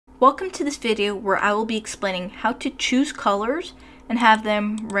Welcome to this video where I will be explaining how to choose colors and have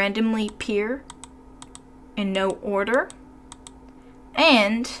them randomly appear in no order,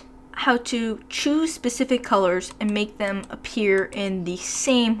 and how to choose specific colors and make them appear in the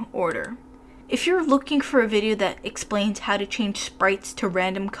same order. If you're looking for a video that explains how to change sprites to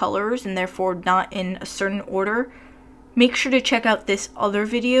random colors and therefore not in a certain order, make sure to check out this other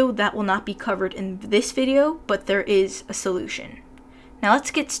video that will not be covered in this video, but there is a solution. Now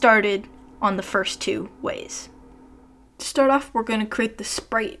let's get started on the first two ways. To start off, we're going to create the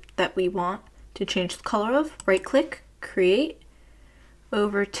sprite that we want to change the color of. Right click, create,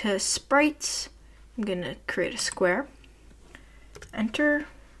 over to sprites. I'm going to create a square. Enter,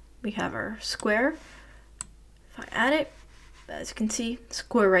 we have our square. If I add it, as you can see,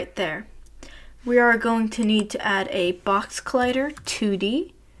 square right there. We are going to need to add a box collider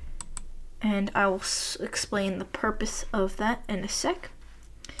 2D, and I will explain the purpose of that in a sec.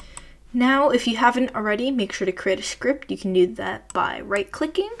 Now, if you haven't already, make sure to create a script. You can do that by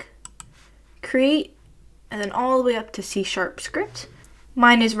right-clicking, create, and then all the way up to C# script.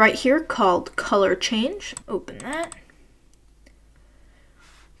 Mine is right here called color change. Open that.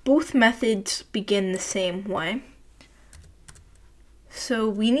 Both methods begin the same way. So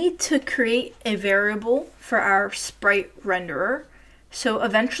we need to create a variable for our sprite renderer. So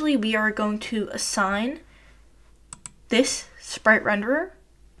eventually we are going to assign this sprite renderer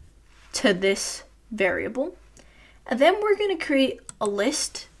to this variable. And then we're going to create a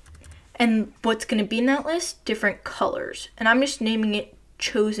list, and what's going to be in that list? Different colors. And I'm just naming it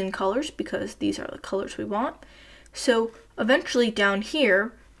chosen colors because these are the colors we want. So eventually down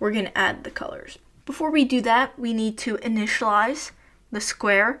here, we're going to add the colors. Before we do that, we need to initialize the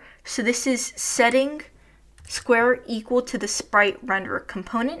square. So this is setting square equal to the sprite renderer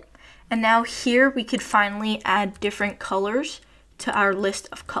component. And now here we could finally add different colors to our list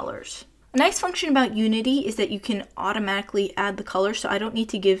of colors. A nice function about Unity is that you can automatically add the colors, so I don't need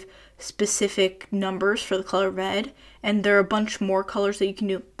to give specific numbers for the color red, and there are a bunch more colors that you can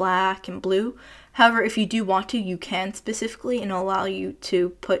do, black and blue. However, if you do want to, you can specifically, and it'll allow you to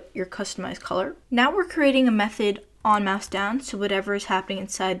put your customized color. Now we're creating a method on mouse down, so whatever is happening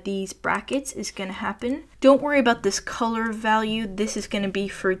inside these brackets is going to happen. Don't worry about this color value. This is going to be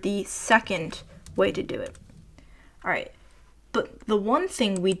for the second way to do it. Alright, but the one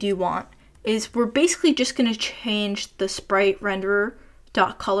thing we do want is we're basically just going to change the sprite renderer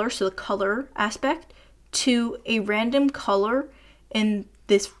dot color, so the color aspect, to a random color in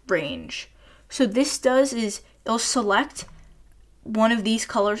this range. So this does is it'll select one of these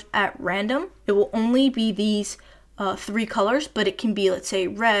colors at random. It will only be these three colors, but it can be, let's say,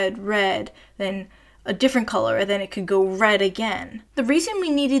 red, then a different color, and then it could go red again. The reason we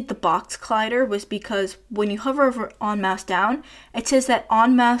needed the box collider was because when you hover over on mouse down, it says that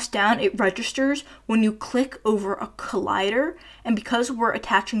on mouse down it registers when you click over a collider, and because we're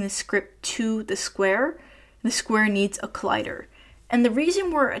attaching the script to the square needs a collider. And the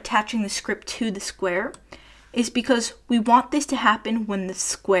reason we're attaching the script to the square is because we want this to happen when the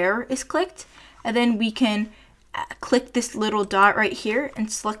square is clicked, and then we can click this little dot right here and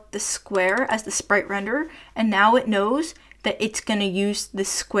select the square as the sprite renderer, and now it knows that it's going to use the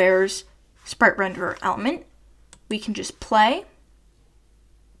square's sprite renderer element. We can just play,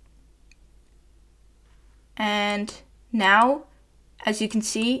 and now as you can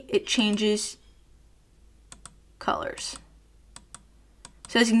see it changes colors.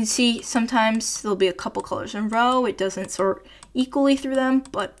 So as you can see, sometimes there'll be a couple colors in a row. It doesn't sort equally through them,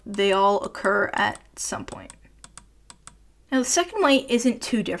 but they all occur at some point. Now the second way isn't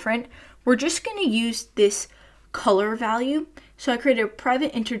too different. We're just going to use this color value. So I created a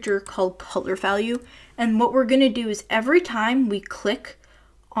private integer called color value, and what we're going to do is every time we click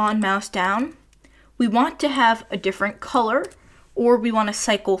on mouse down, we want to have a different color, or we want to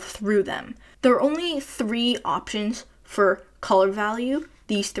cycle through them. There are only three options for color value,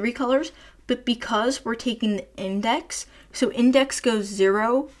 these three colors, but because we're taking the index, so index goes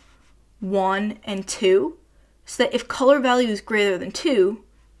 0, 1, and 2, so that if color value is greater than 2,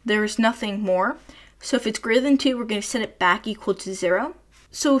 there is nothing more. So if it's greater than 2, we're going to set it back equal to 0.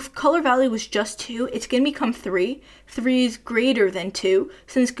 So if color value was just 2, it's going to become 3. 3 is greater than 2,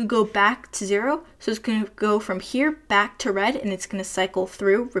 so it's going to go back to 0. So it's going to go from here back to red, and it's going to cycle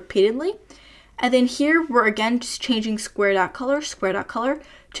through repeatedly. And then here, we're again just changing square.color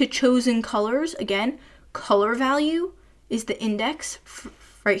to chosen colors. Again, color value is the index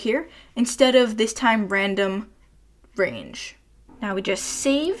right here, instead of this time random range. Now we just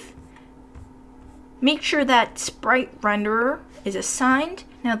save. Make sure that sprite renderer is assigned.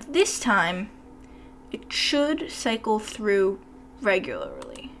 Now this time, it should cycle through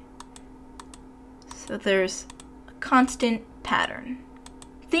regularly. that there's a constant pattern.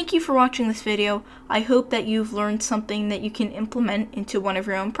 Thank you for watching this video. I hope that you've learned something that you can implement into one of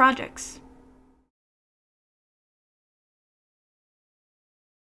your own projects.